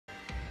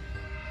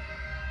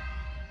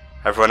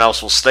Everyone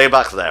else will stay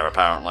back there,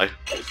 apparently.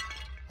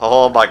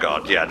 Oh my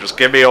god, yeah, just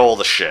give me all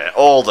the shit.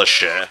 All the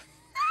shit.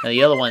 Now,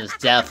 the other one is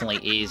definitely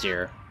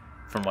easier,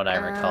 from what I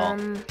recall.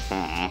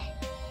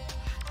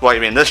 What,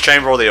 you mean this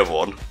chamber or the other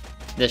one?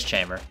 This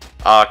chamber.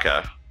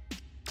 Okay.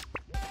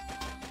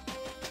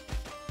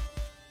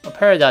 Well,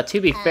 Peridot,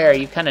 to be fair,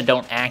 you kind of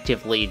don't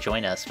actively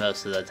join us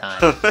most of the time.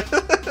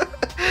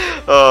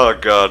 Oh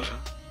god.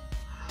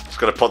 Just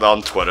gonna put that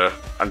on Twitter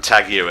and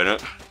tag you in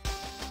it.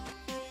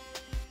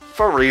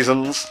 For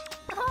reasons.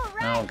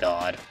 Oh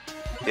god.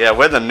 Yeah,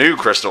 we're the new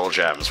Crystal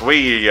Gems.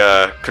 We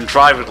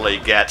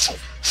contrivedly get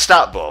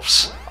stat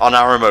buffs on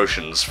our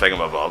emotions,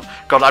 thingamabob.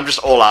 God, I'm just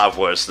all out of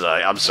words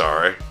today. I'm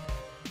sorry.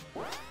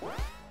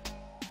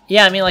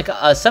 Yeah, I mean, like,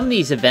 some of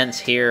these events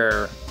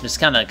here just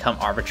kind of come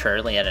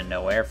arbitrarily out of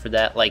nowhere for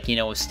that. Like, you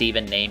know, with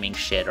Steven naming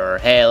shit, or,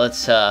 hey,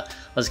 let's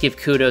give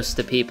kudos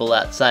to people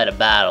outside of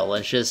battle.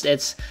 It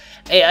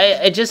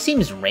just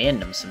seems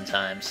random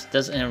sometimes.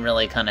 Doesn't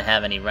really kind of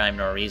have any rhyme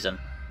nor reason.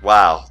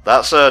 Wow,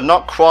 that's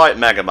not quite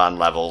Mega Man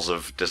levels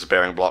of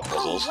disappearing block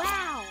puzzles. Oh,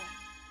 wow.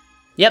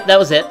 Yep, that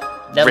was it.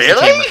 That was the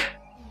Really? chamber.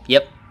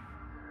 Yep.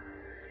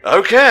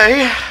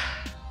 Okay.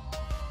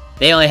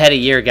 They only had a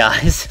year,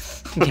 guys.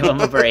 Give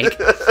them a break.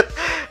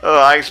 Oh,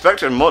 I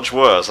expected much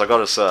worse, I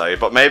gotta say.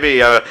 But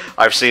maybe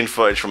I've seen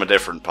footage from a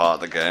different part of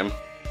the game.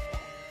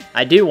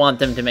 I do want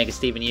them to make a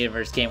Steven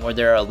Universe game where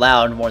they're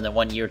allowed more than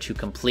 1 year to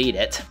complete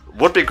it.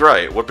 Would be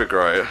great, would be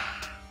great.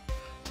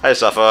 Hey,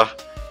 Suffer.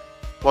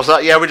 What's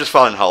that? Yeah, we just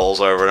found holes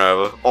over and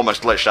over.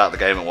 Almost glitched out the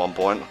game at one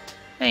point.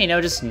 Hey, you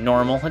know, just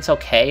normal. It's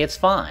okay. It's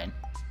fine.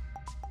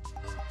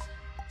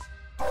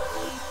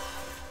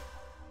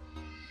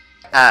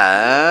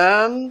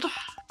 And...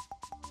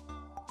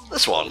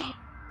 this one.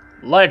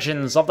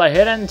 Legends of the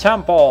Hidden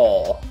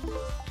Temple.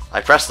 I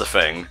pressed the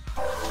thing.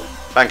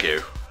 Thank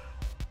you.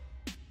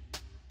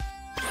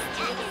 Check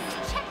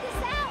this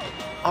out.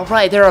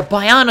 Alright, there are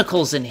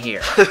Bionicles in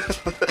here.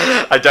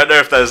 I don't know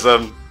if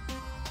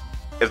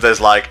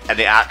there's like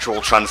any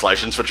actual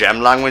translations for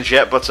gem language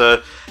yet, but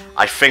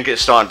I think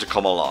it's starting to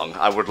come along.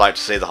 I would like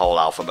to see the whole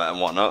alphabet and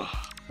whatnot.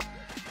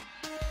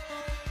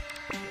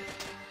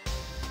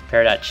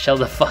 Peridot, chill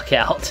the fuck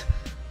out.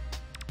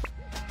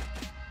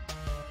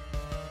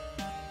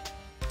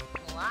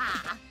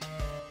 Blah.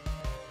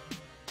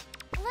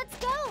 Let's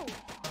go.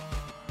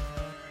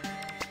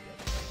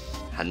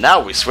 And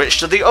now we switch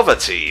to the other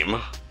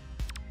team.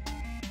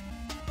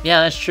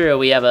 Yeah, that's true.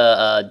 We have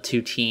a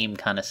two-team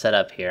kind of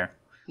setup here.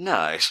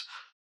 Nice.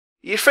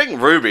 You think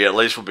Ruby at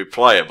least would be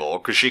playable,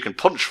 because she can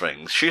punch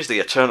things. She's the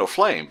Eternal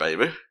Flame,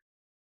 baby.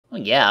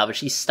 Well, yeah, but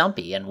she's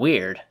stumpy and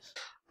weird.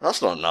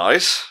 That's not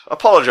nice.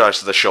 Apologise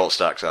to the short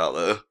stacks out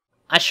there.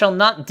 I shall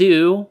not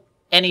do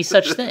any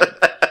such thing.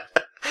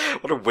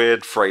 What a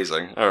weird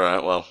phrasing.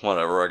 Alright, well,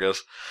 whatever, I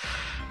guess.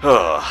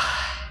 Oh.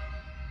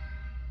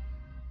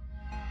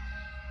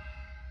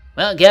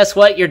 Well, guess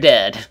what? You're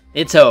dead.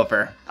 It's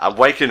over. I'm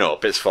waking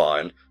up, it's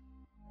fine.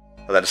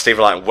 And then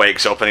Stephen like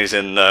wakes up and he's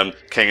in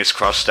King's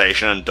Cross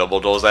Station and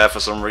Dumbledore's there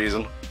for some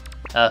reason.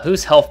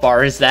 Whose health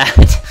bar is that?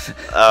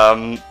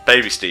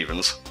 Baby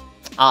Stevens.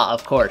 Ah,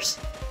 of course.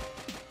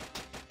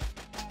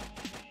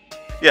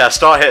 Yeah,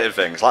 start hitting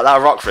things, like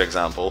that rock for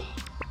example.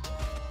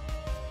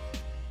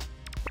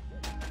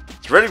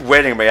 It's really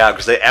weirding me out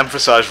because they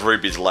emphasise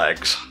Ruby's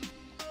legs.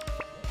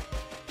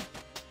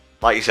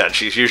 Like you said,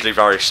 she's usually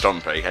very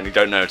stumpy and you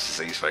don't notice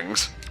these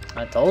things.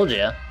 I told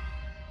you.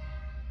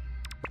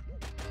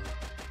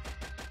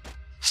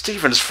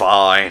 Steven's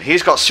fine,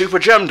 he's got super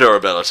gem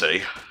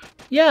durability.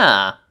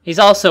 Yeah, he's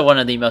also one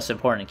of the most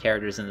important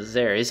characters in the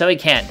series, so he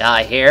can't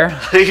die here.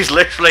 He's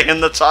literally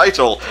in the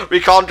title. We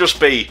can't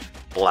just be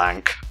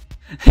blank.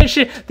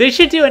 They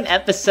should do an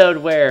episode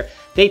where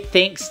they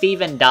think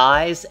Steven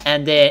dies,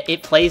 and then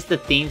it plays the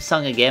theme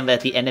song again, but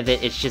at the end of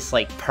it, it's just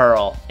like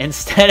Pearl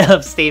instead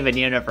of Steven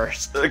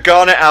Universe.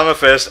 Garnet,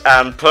 Amethyst,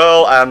 and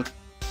Pearl, and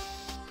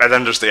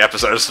then just the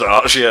episode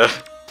starts, yeah.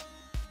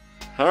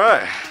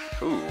 Alright.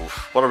 Ooh,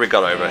 what have we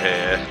got over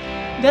here?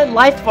 That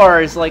life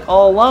bar is like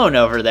all alone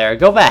over there.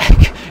 Go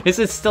back. Is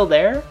it still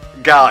there?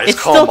 Guys, It's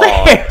come still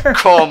on. there.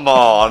 Come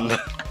on.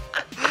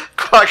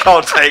 I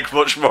can't take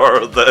much more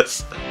of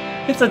this.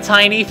 It's a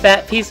tiny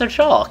fat piece of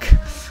chalk.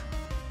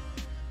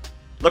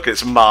 Look,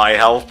 it's my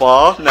health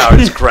bar. Now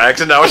it's Greg's,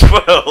 and now it's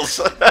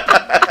Pearl's.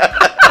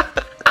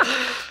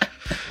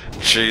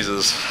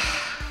 Jesus.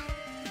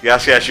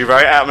 Yes, you're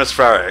very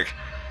atmospheric.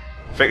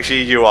 Fix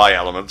your UI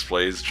elements,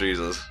 please.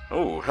 Jesus.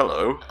 Oh,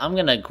 hello. I'm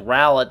gonna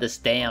growl at this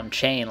damn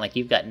chain like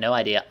you've got no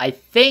idea. I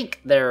think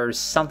there's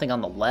something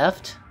on the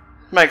left.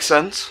 Makes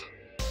sense.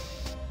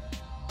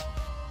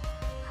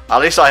 At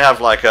least I have,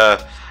 like,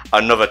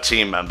 another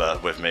team member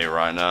with me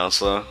right now,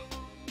 so...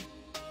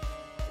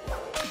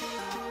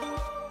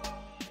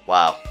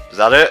 Wow. Is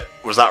that it?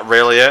 Was that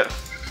really it?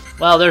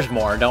 Well, there's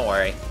more, don't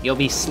worry. You'll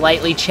be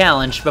slightly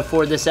challenged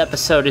before this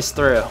episode is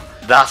through.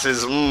 That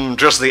is,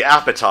 just the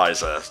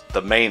appetizer.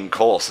 The main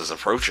course is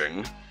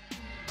approaching.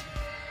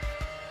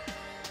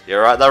 You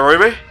alright there,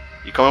 Ruby?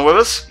 You coming with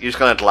us? You're just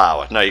gonna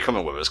glower. No, you're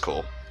coming with us,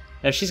 cool.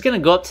 Now she's gonna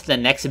go up to the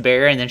next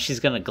barrier, and then she's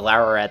gonna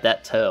glower at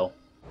that too.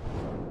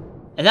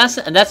 And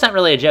that's not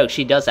really a joke.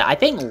 She does that. I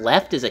think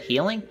left is a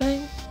healing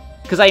thing,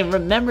 because I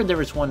remember there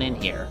was one in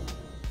here.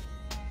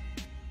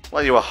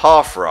 Well, you were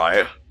half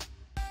right.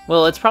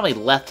 Well, it's probably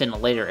left in a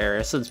later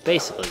area, so it's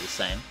basically the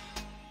same.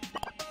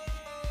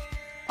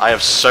 I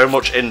have so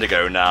much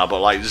indigo now, but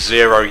like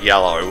 0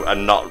 yellow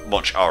and not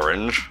much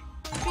orange.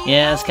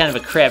 Yeah, it's kind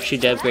of a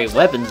crapshoot to upgrade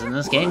weapons in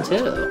this game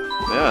too.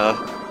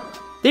 Yeah.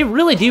 They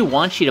really do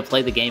want you to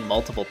play the game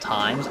multiple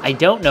times. I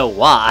don't know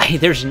why.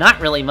 There's not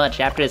really much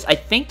after this. I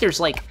think there's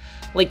like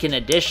an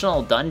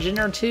additional dungeon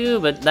or two,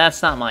 but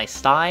that's not my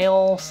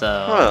style,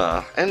 so...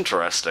 Huh,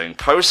 interesting.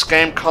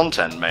 Post-game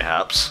content,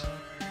 mayhaps.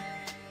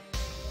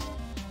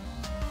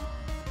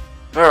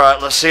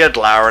 Alright, let's see a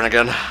glowering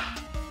again.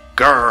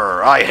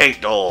 Grrr, I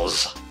hate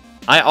doors.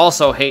 I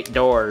also hate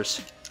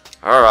doors.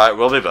 Alright,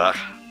 we'll be back.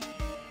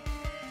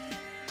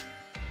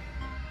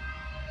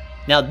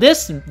 Now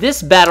this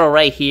battle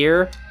right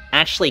here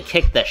actually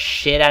kicked the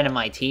shit out of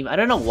my team. I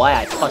don't know why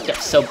I fucked up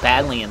so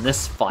badly in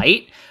this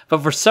fight,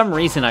 but for some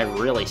reason I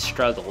really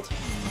struggled.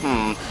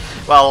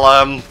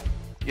 Well,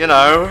 you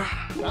know...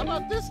 How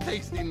about this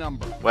tasty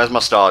number? Where's my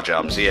star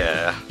jams?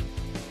 Yeah.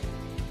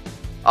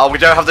 Oh, we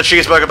don't have the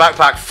cheeseburger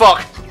backpack.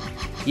 Fuck!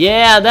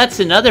 Yeah, that's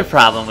another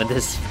problem with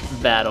this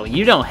battle.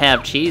 You don't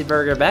have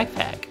cheeseburger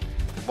backpack.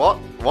 What?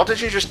 What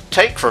did you just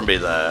take from me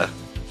there?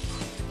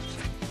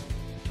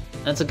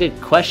 That's a good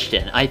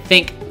question. I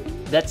think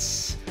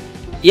that's...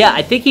 Yeah,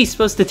 I think he's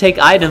supposed to take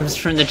items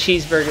from the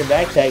cheeseburger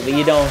backpack, but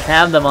you don't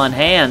have them on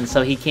hand,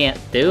 so he can't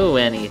do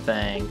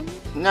anything.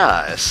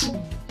 Nice.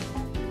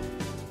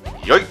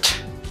 Yoit!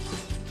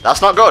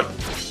 That's not good.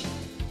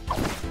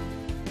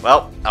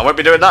 Well, I won't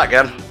be doing that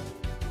again.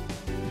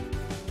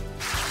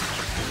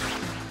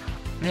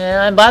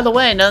 Yeah, and by the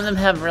way, none of them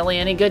have really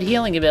any good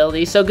healing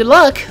ability, so good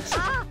luck!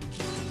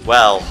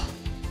 Well,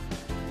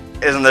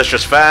 isn't this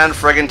just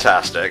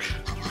fan-friggin-tastic?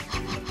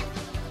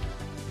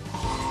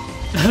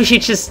 He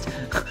just...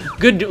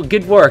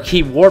 Good work,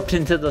 he warped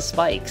into the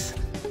spikes.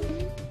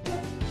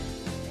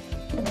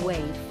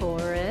 Wait for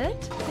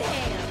it.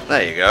 Damn.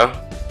 There you go.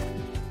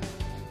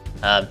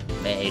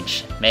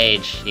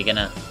 Mage, you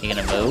gonna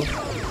move?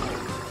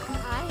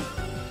 I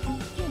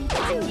can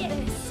do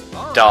this.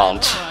 All right,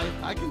 Don't. all right,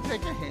 I can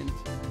take a hint.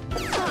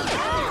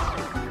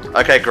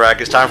 Okay,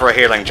 Greg, it's time for a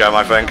healing gem,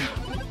 I think.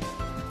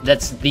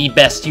 That's the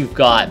best you've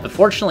got. But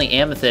fortunately,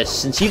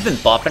 Amethyst, since you've been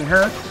buffing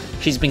her,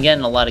 she's been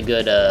getting a lot of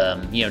good,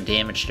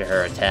 damage to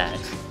her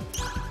attacks.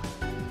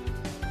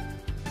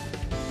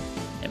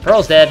 And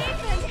Pearl's dead.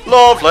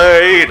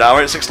 Lovely! Now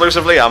it's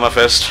exclusively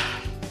Amethyst.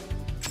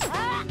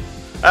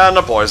 And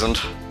I'm poisoned.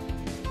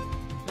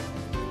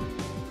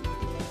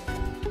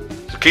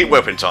 So keep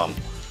whipping, Tom.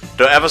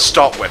 Don't ever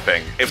stop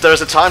whipping. If there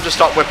is a time to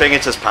stop whipping,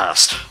 it has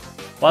passed.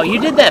 Well, you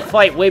did that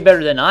fight way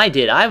better than I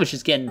did. I was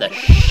just getting the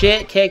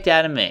shit kicked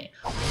out of me.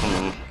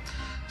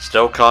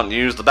 Still can't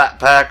use the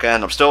backpack,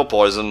 and I'm still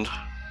poisoned.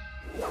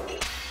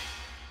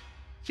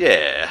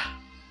 Yeah.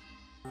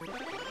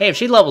 Hey, if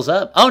she levels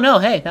up... Oh no,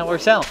 hey, that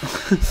works out.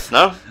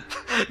 No?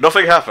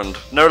 Nothing happened.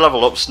 No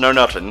level ups, no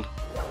nothing.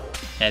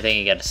 I think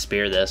you gotta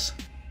spear this.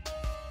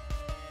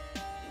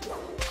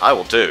 I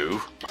will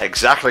do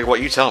exactly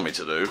what you tell me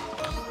to do.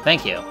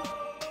 Thank you.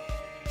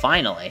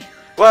 Finally.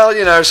 Well,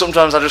 you know,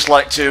 sometimes I just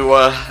like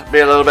to be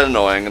a little bit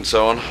annoying and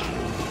so on.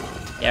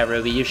 Yeah,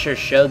 Ruby, you sure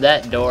showed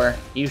that door.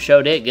 You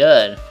showed it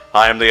good.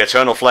 I am the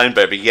Eternal Flame,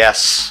 baby,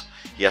 yes.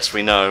 Yes,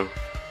 we know.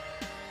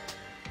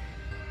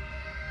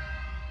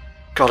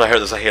 God, I heard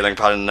there's a healing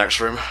pad in the next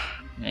room.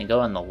 And go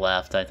on the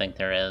left, I think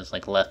there is.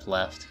 Like,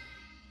 left.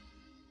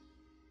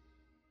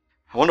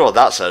 I wonder what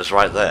that says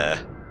right there.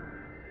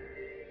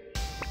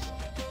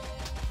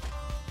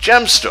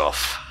 Gem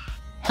stuff.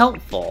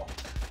 Helpful.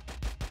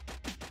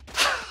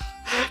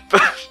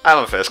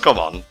 Amethyst, come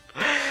on.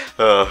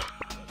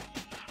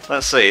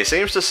 Let's see, it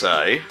seems to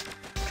say...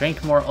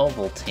 Drink more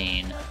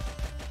Ovaltine.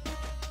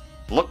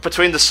 Look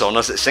between the sun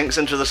as it sinks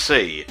into the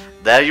sea.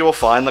 There you will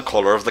find the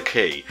colour of the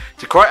key.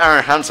 To quote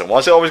Aaron Hansen,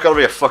 why's it always got to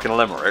be a fucking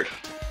limerick?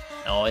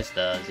 It always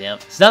does,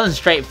 yep. It's nothing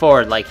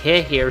straightforward, like,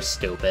 here,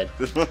 stupid.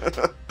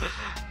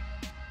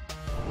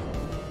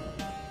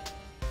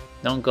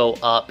 Don't go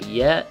up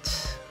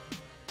yet.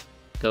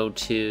 Go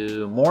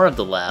to more of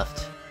the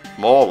left.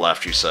 More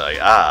left, you say?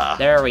 Ah.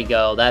 There we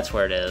go, that's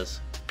where it is.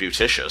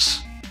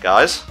 Beauticious.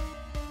 Guys?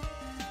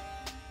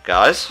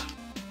 Guys?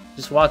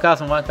 Just walk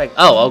off and walk back.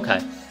 Oh, okay.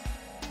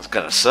 I was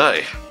gonna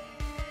say.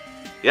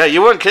 Yeah,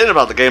 you weren't kidding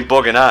about the game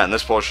bugging out in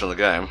this portion of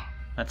the game.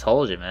 I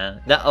told you,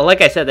 man.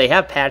 Like I said, they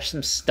have patched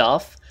some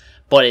stuff,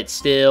 but it's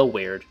still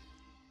weird.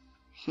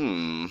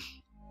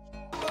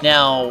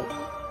 Now...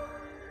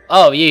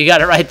 Oh, you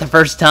got it right the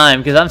first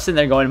time, because I'm sitting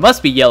there going, it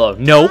must be yellow.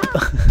 Nope.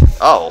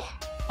 Oh.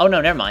 Oh,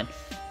 no, never mind.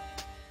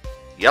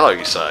 Yellow,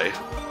 you say?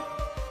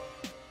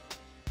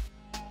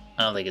 I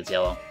don't think it's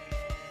yellow.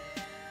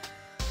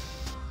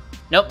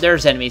 Nope,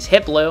 there's enemies.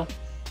 Hit blue.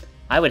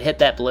 I would hit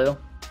that blue.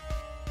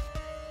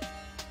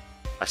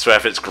 I swear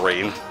if it's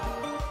green.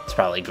 It's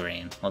probably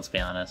green, let's be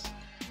honest.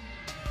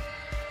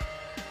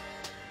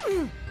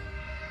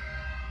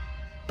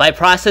 by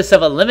process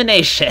of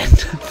elimination.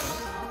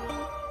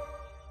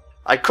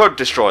 I could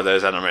destroy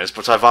those enemies,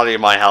 but I value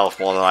my health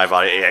more than I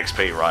value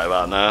EXP right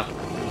about now.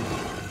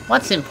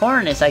 What's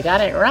important is I got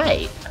it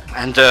right.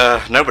 And,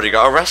 nobody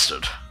got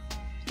arrested.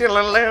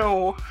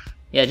 Diddle-a-loo.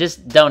 Yeah,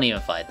 just don't even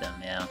fight them,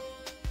 yeah.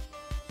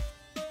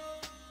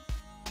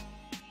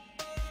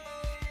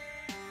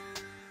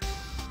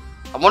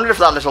 I wonder if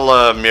that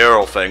little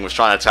mural thing was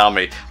trying to tell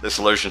me the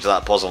solution to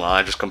that puzzle and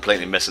I just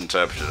completely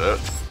misinterpreted it.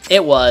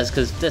 It was,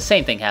 because the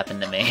same thing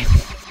happened to me.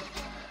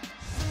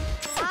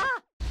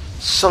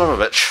 Son of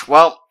a bitch.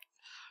 Well,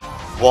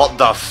 what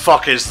the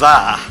fuck is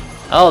that?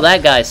 Oh,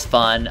 that guy's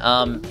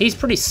fun. He's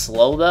pretty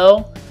slow,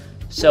 though,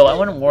 so I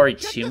wouldn't worry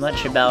too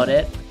much about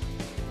it.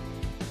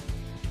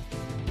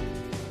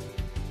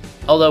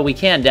 Although we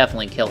can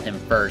definitely kill him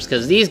first,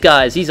 because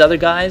these other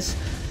guys,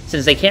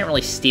 since they can't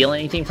really steal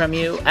anything from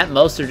you, at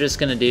most they're just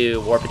going to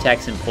do warp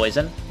attacks and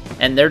poison,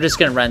 and they're just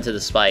going to run to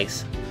the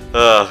spikes.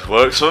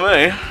 Works for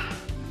me.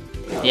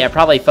 Yeah,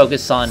 probably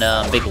focus on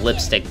big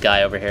lipstick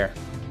guy over here.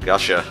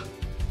 Gotcha.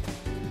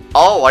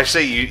 Oh, I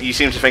see. You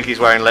seem to think he's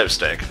wearing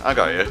lipstick. I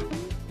got you.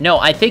 No,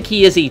 I think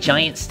he is a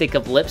giant stick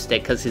of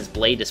lipstick because his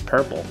blade is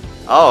purple.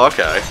 Oh,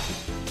 okay.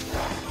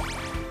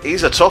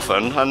 He's a tough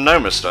one, and no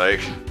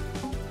mistake.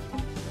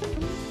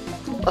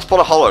 Let's put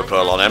a hollow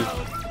pearl on him.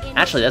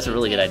 Actually, that's a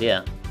really good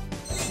idea.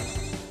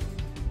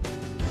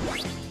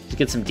 Let's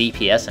get some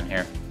DPS in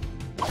here.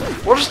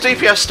 What does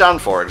DPS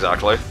stand for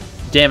exactly?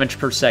 Damage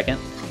per second.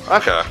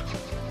 Okay.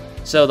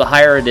 So the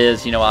higher it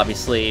is, you know,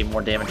 obviously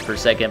more damage per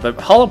second. But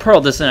Hollow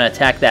Pearl doesn't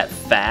attack that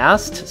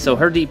fast, so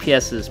her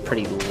DPS is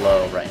pretty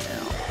low right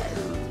now.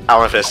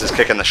 Amethyst is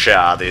kicking the shit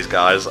out of these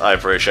guys. I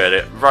appreciate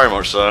it. Very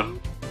much so.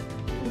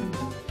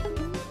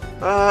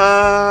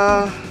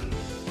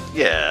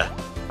 Yeah.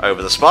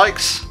 Over the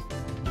spikes.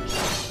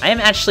 I am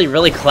actually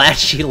really glad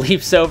she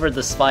leaps over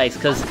the spikes,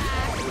 because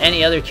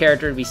any other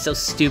character would be so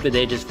stupid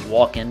they just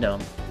walk into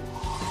them.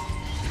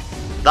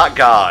 That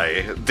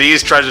guy,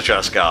 these treasure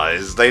chest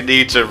guys, they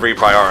need to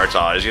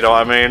reprioritize, you know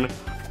what I mean?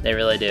 They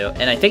really do.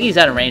 And I think he's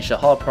out of range, so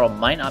Hollow Pearl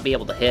might not be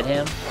able to hit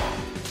him.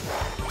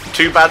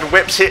 Too bad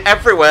whips hit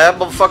everywhere,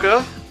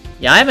 motherfucker.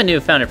 Yeah, I have a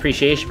newfound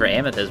appreciation for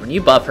Amethyst. When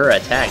you buff her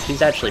attack,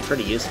 she's actually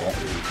pretty useful.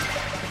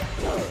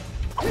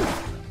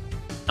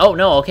 Oh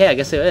no, okay, I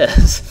guess it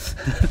is.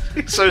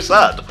 It's so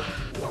sad.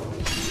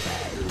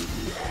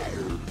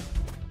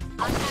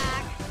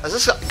 Is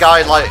this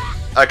guy like...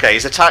 Okay,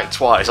 he's attacked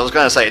twice. I was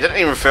going to say, it didn't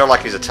even feel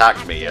like he's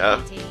attacked me yet.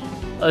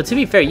 Oh, to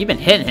be fair, you've been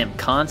hitting him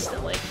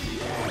constantly.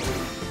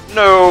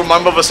 No, my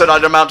mother said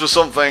I'd amount to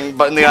something,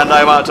 but in the end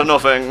I amount to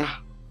nothing.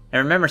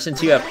 And remember,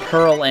 since you have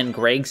Pearl and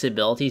Greg's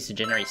abilities to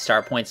generate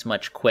star points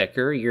much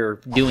quicker,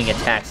 you're doing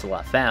attacks a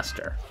lot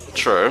faster.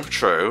 True,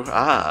 true.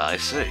 Ah, I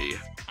see.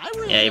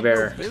 Yeah, you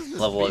better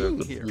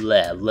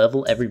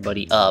level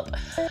everybody up.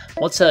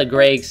 What's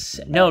Greg's...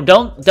 No,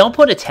 don't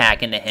put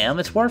attack into him.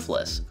 It's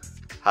worthless.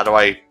 How do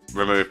I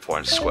remove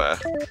points square?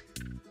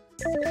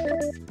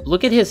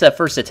 Look at his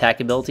first attack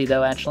ability,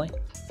 though, actually.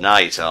 Now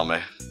you tell me.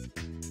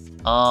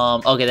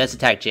 Okay, that's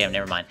attack jam,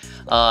 never mind.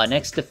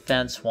 Next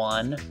defense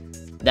one.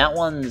 That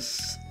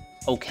one's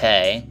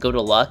okay. Go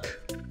to luck.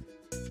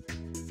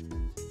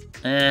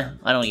 I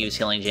don't use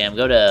healing jam.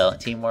 Go to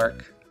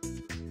teamwork.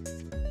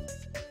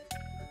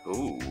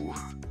 Ooh.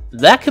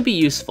 That could be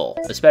useful,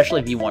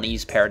 especially if you want to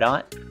use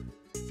Peridot.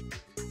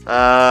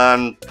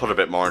 And put a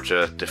bit more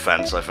into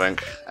defense, I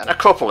think. And a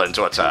couple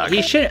into attack.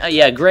 He shouldn't,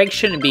 yeah, Greg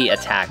shouldn't be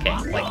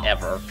attacking, like,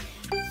 ever.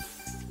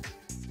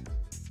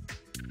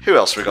 Who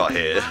else we got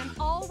here? I'm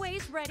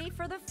always ready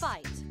for the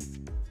fight.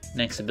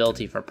 Next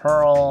ability for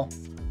Pearl.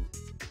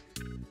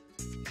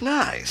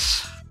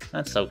 Nice.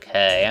 That's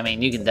okay. I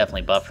mean, you can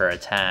definitely buff her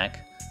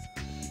attack.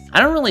 I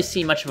don't really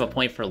see much of a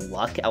point for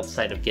luck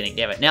outside of getting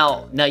damage.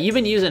 Now you've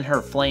been using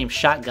her flame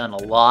shotgun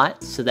a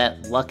lot, so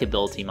that luck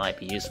ability might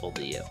be useful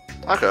to you.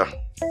 Okay.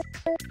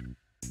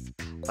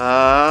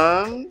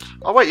 And...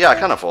 Oh wait, yeah, I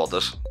can afford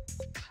this.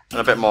 And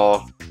a bit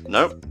more...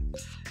 Nope.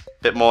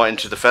 Bit more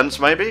into defense,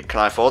 maybe?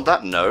 Can I afford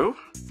that? No.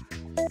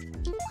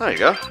 There you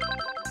go.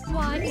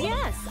 Why,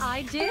 yes,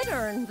 I did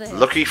earn this.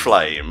 Lucky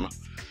Flame.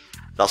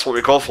 That's what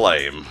we call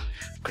Flame.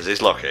 Because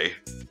he's lucky.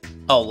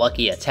 Oh,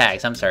 lucky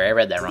attacks. I'm sorry, I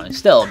read that wrong.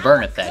 Still,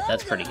 burn effect.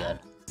 That's pretty good.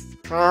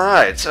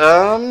 Alright,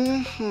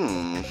 I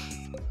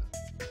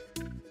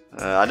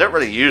don't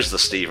really use the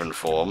Steven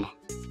form.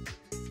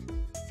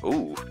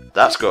 Ooh,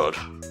 that's good.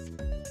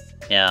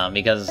 Yeah,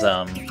 because,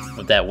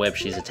 with that whip,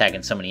 she's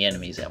attacking so many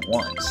enemies at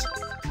once.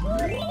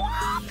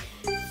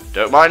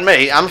 Don't mind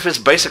me, Amethyst's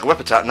basic whip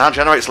attack now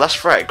generates less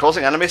threat,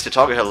 causing enemies to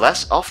target her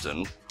less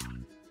often.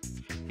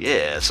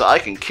 Yeah, so I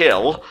can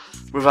kill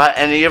without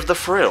any of the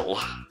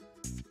frill.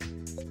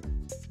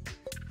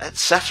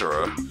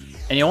 Etc.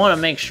 And you want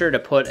to make sure to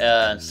put,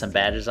 some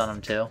badges on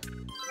them, too.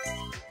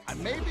 I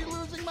may be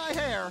losing my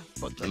hair,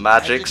 but The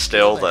magic's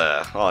still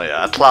there. Oh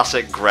yeah, a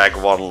classic Greg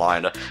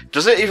one-liner.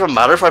 Does it even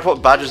matter if I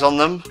put badges on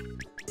them?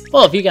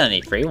 Well, if you got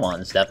any free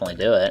ones, definitely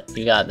do it.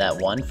 You got that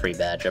one free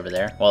badge over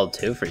there. Well,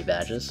 2 free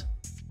badges.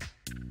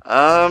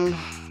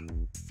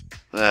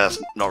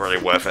 It's not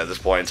really worth it at this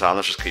point in time.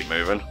 Let's just keep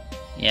moving.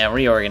 Yeah,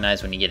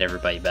 reorganize when you get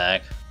everybody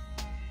back.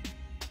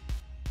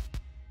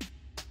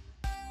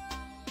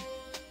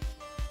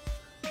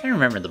 I'm trying to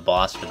remember the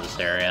boss for this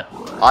area.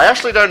 I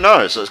actually don't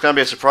know, so it's going to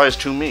be a surprise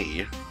to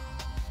me.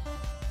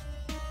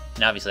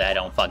 And obviously I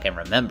don't fucking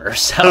remember,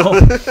 so...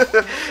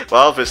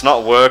 Well, if it's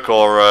not work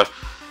or,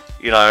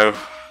 you know,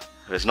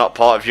 if it's not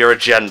part of your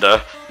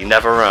agenda, you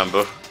never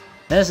remember.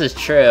 This is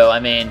true. I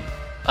mean,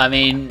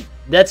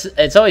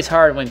 it's always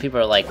hard when people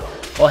are like,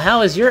 well,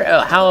 how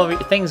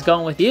are things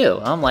going with you?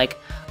 I'm like,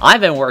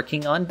 I've been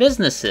working on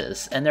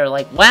businesses. And they're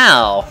like,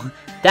 wow,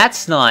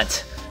 that's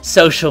not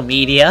social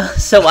media,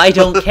 so I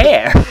don't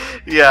care.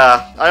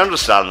 Yeah, I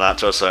understand that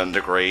to a certain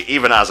degree,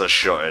 even as a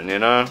shut-in, you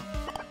know?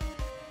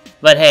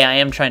 But hey, I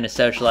am trying to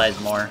socialize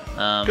more.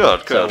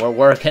 Good. So we're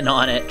working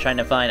on it, trying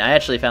to find... I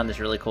actually found this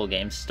really cool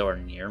game store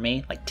near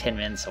me, like 10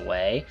 minutes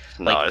away.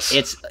 Nice.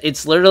 Like,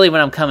 it's literally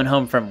when I'm coming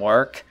home from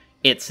work,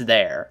 it's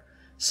there.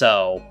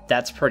 So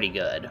that's pretty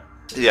good.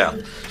 Yeah,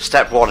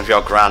 step one of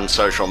your grand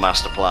social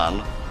master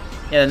plan.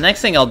 Yeah, the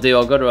next thing I'll do,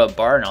 I'll go to a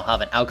bar and I'll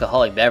have an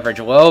alcoholic beverage.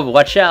 Whoa,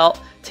 watch out!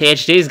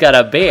 THD's got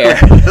a beer.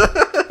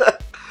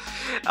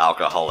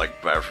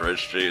 Alcoholic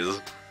beverage,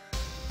 jeez.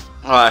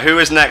 Alright, who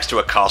is next to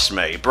accost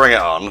me? Bring it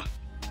on.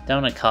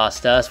 Don't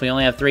accost us. We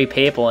only have 3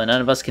 people and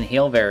none of us can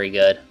heal very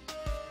good.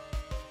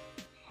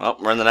 Well,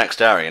 we're in the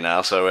next area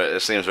now, so it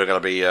seems we're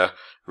going to be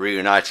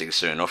reuniting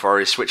soon. Or are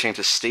we switching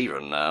to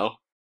Steven now?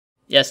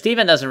 Yeah,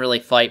 Steven doesn't really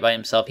fight by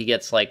himself. He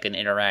gets like an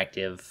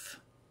interactive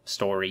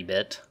story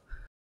bit.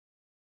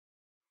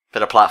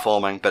 Bit of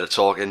platforming, bit of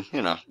talking,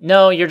 you know.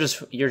 No, you're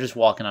just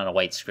walking on a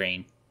white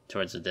screen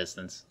towards the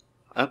distance.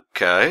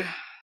 Okay.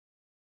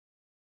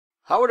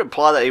 That would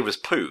imply that he was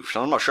poofed.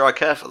 I'm not sure I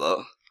care for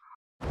that.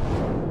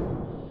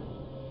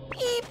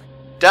 Beep.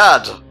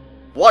 Dad!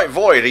 White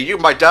Void, are you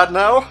my dad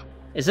now?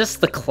 Is this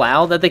the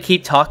cloud that they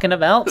keep talking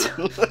about?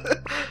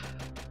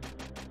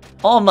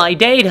 All my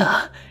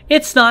data!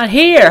 It's not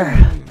here!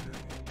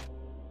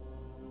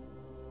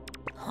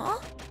 Huh?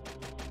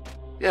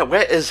 Yeah,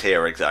 where is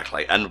here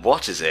exactly? And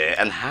what is here?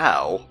 And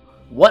how?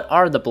 What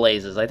are the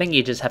blazes? I think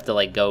you just have to,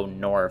 like, go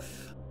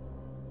north.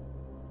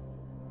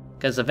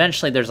 Because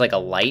eventually there's, like, a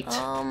light.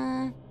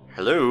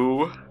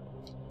 Hello?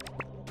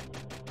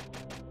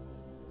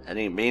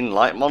 Any mean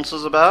light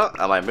monsters about?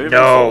 Am I moving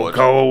No, forward?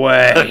 go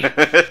away!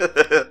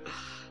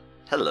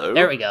 Hello?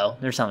 There we go.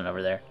 There's something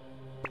over there.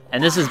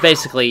 And this is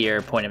basically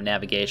your point of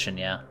navigation,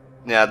 yeah.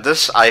 Yeah,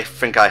 this I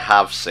think I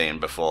have seen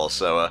before,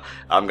 so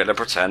I'm gonna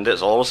pretend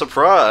it's all a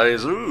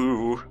surprise.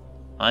 Ooh.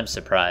 I'm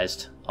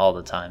surprised all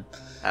the time.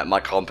 At my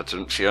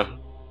competence here.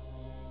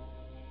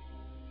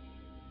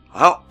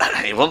 Well,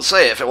 he wouldn't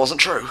say it if it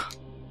wasn't true.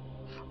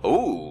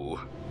 Ooh.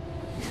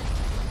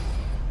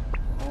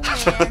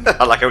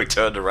 I like how he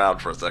turned around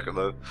for a second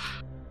though.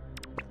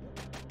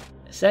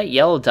 Is that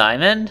Yellow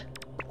Diamond?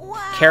 Wow.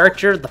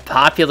 Character of the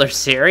popular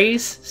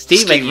series?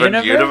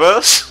 Steven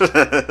Universe?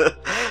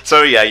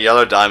 So yeah,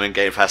 Yellow Diamond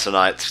gave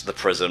Hessenites the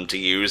prism to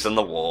use in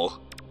the war.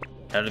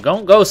 And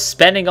don't go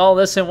spending all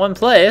this in one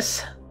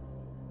place.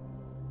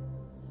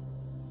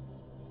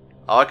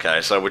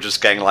 Okay, so we're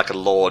just getting like a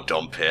lore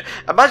dump here.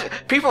 Imagine,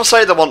 people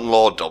say they want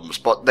lore dumps,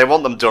 but they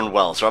want them done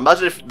well, so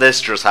imagine if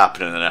this just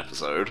happened in an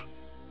episode.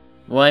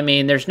 Well, I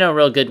mean, there's no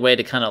real good way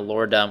to kind of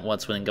lore dump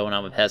what's been going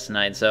on with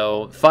Hessenite,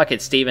 so fuck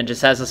it, Steven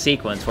just has a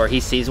sequence where he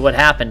sees what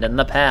happened in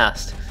the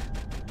past.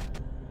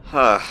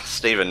 Huh,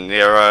 Steven,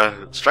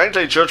 you're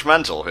strangely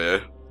judgmental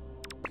here.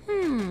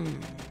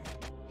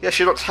 Yeah,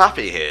 she looks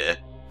happy here,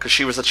 because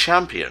she was a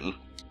champion.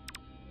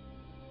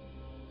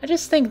 I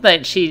just think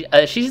that she's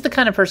the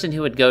kind of person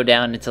who would go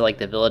down into, like,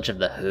 the village of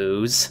the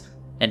Who's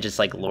and just,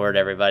 like, lord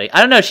everybody. I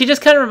don't know, she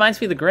just kind of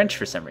reminds me of the Grinch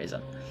for some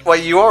reason. Well,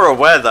 you are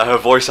aware that her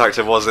voice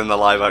actor was in the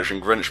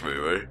live-action Grinch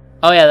movie.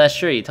 Oh yeah, that's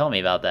true, you told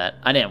me about that.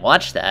 I didn't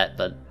watch that,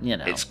 but, you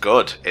know. It's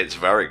good. It's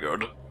very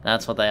good.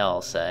 That's what they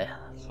all say.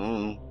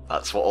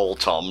 That's what all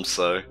Toms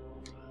say.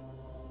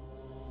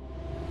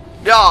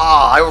 Yeah,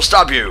 I will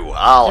stab you!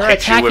 They're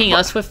attacking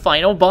us with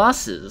final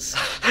bosses.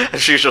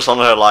 She's just on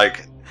her,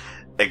 like,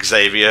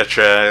 Xavier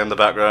chair in the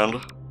background.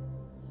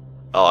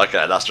 Oh,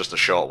 okay, that's just a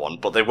short one.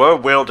 But they were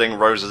wielding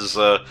Rose's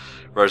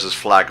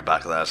flag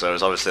back there, so it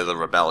was obviously the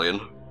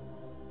rebellion.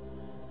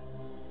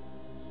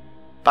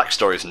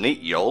 Backstory's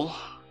neat, y'all.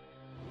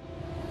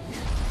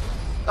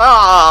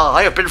 Ah,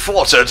 I have been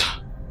thwarted!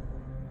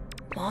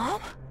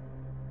 Mom?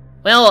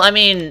 Well, I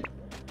mean,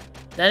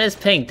 that is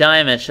pink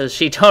diamond, so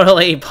she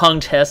totally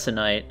punked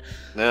Hessenite.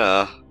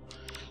 Yeah.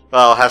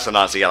 Well,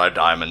 Hessenite's a yellow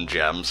diamond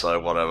gem, so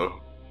whatever.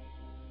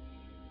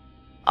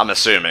 I'm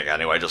assuming,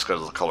 anyway, just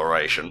because of the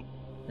coloration.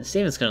 And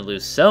Steven's gonna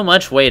lose so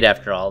much weight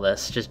after all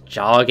this, just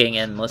jogging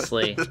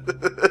endlessly.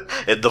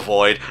 In the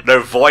void.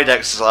 No, void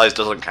exercise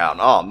doesn't count.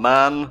 Oh,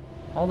 man.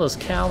 All those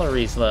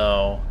calories,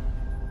 though.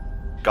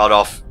 Got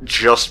off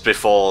just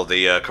before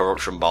the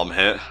corruption bomb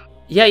hit.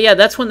 Yeah,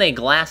 that's when they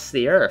glassed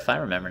the Earth, I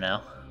remember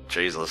now.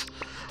 Jesus.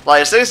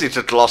 Like, it's easy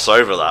to gloss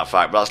over that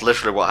fact, but that's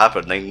literally what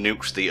happened. They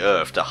nuked the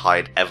Earth to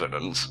hide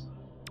evidence.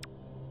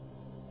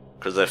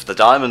 Because if the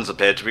diamonds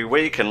appear to be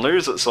weak and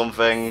lose at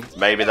something,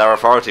 maybe their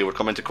authority would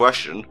come into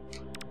question.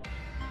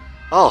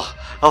 Oh,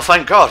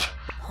 thank God!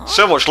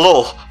 So much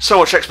lore, so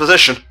much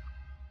exposition!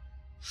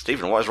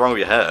 Stephen, what is wrong with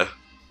your hair?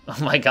 Oh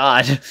my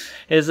god.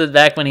 Is it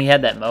back when he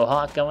had that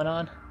mohawk going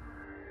on?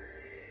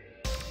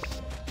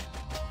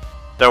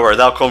 Don't worry,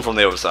 they'll come from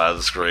the other side of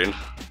the screen.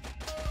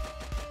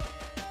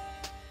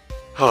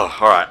 Oh,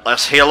 alright,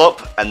 let's heal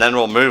up, and then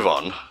we'll move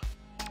on.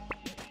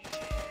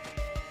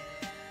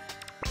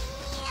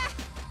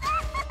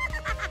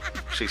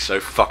 She's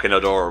so fucking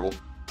adorable.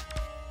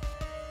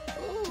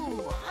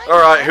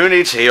 Alright, who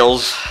needs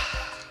heals?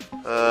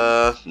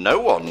 No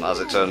one, as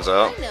it turns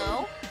out.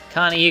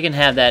 Connie, you can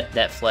have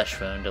that flesh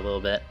wound a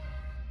little bit.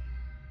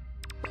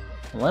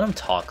 Let him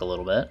talk a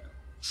little bit.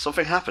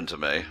 Something happened to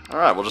me.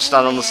 Alright, we'll just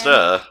stand on the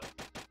stair.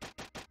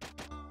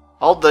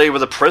 Odd day with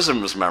the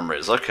Prism's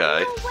memories,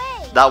 okay.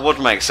 That would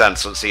make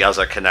sense since he has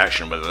a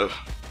connection with it.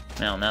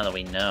 Well, now that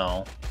we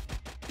know.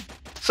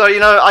 So, you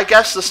know, I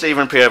guess the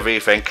Steven POV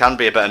thing can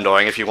be a bit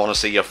annoying if you want to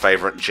see your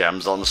favourite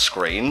gems on the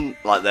screen,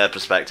 like their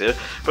perspective,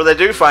 but they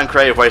do find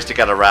creative ways to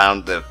get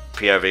around the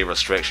POV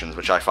restrictions,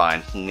 which I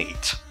find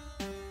neat.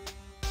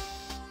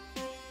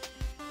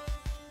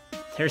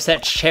 There's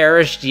that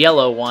cherished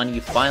yellow one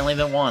you've finally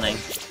been wanting.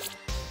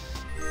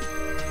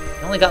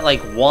 I only got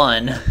like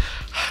one.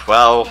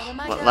 Well,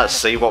 let's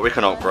see what we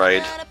can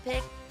upgrade.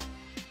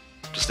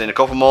 Just need a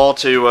couple more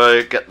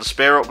to get the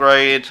spear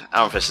upgrade.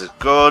 Amethyst is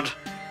good.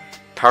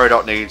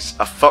 Peridot needs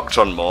a fuck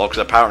ton more, because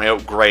apparently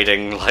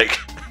upgrading, like,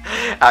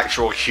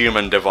 actual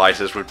human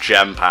devices with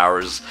gem power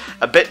is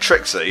a bit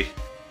tricksy.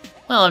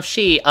 Well, if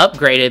she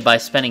upgraded by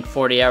spending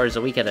 40 hours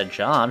a week at a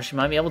job, she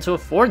might be able to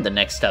afford the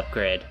next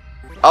upgrade.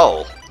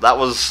 Oh, that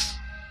was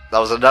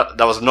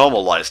a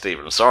normal Light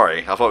Steven,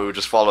 sorry. I thought we were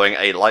just following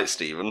a Light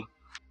Steven.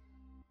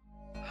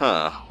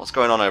 Huh, what's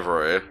going on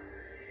over here?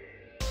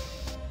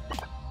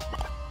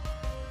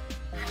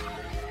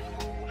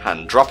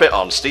 And drop it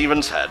on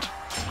Steven's head.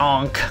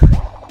 Onk.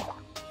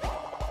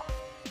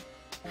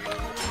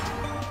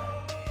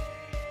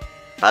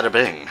 Bada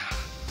bing.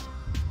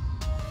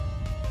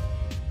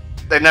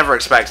 They never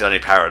expected any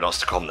Paradox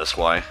to come this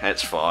way,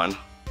 it's fine.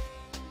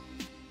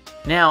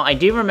 Now, I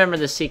do remember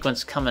the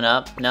sequence coming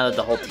up, now that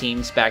the whole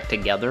team's back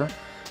together.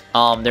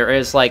 There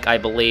is, like, I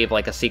believe,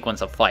 like a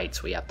sequence of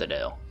fights we have to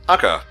do.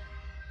 Okay.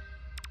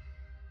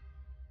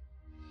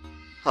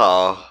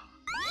 Oh.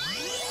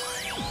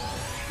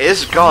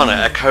 Is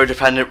Garnet a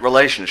codependent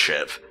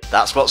relationship?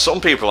 That's what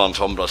some people on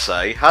Tumblr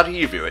say. How do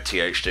you view it,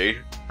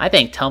 THD? I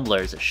think Tumblr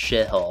is a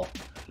shithole.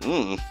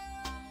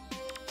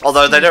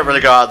 Although they don't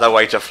really go out of their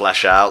way to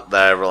flesh out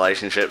their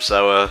relationship,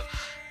 so,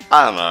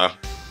 I don't know.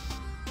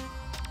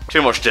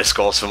 Too much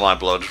discourse for my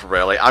blood,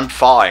 really. I'm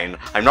fine.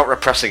 I'm not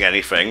repressing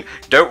anything.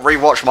 Don't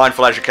rewatch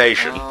Mindful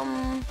Education.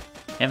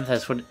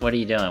 Amethyst, what are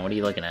you doing? What are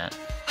you looking at?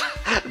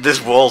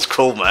 This wall's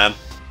cool, man.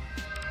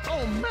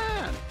 Oh, man.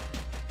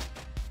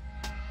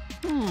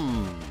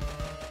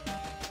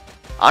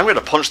 I'm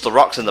gonna punch the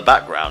rocks in the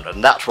background,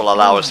 and that will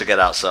allow us to get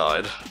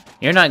outside.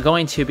 You're not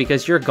going to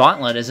because your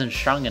gauntlet isn't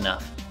strong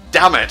enough.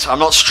 Damn it, I'm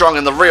not strong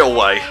in the real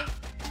way.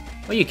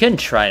 Well, you can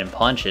try and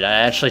punch it. I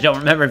actually don't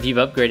remember if you've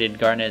upgraded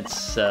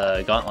Garnet's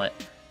gauntlet.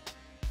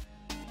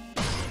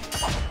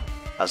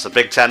 That's a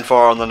big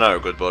 10-4 on the no,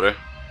 good buddy.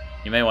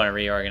 You may want to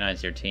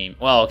reorganize your team.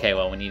 Well, okay,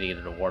 well, we need to get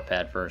it a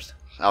warpad first.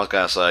 I was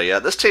gonna say, yeah,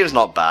 this team's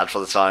not bad for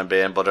the time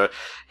being, but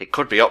it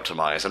could be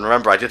optimized. And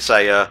remember, I did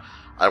say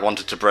I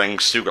wanted to bring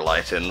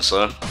Sugarlight in,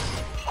 so...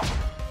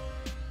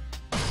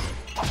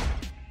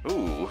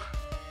 Ooh.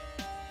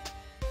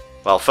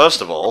 Well,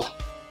 first of all,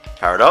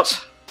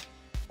 Peridot.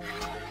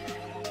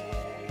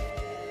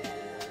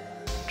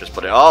 Just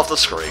put it off the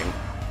screen.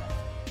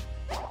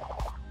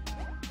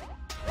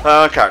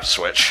 Character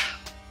switch.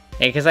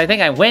 Yeah, because I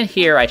think I went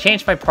here, I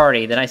changed my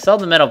party, then I saw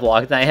the metal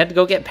block, then I had to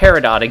go get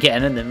Peridot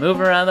again, and then move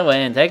around the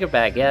way and take it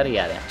back, yada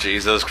yada.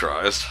 Jesus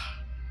Christ.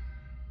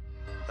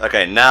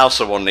 Okay, now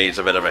someone needs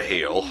a bit of a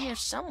heal. Here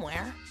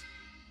somewhere.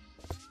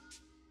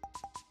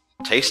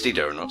 Tasty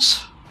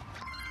donuts.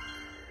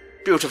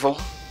 Beautiful.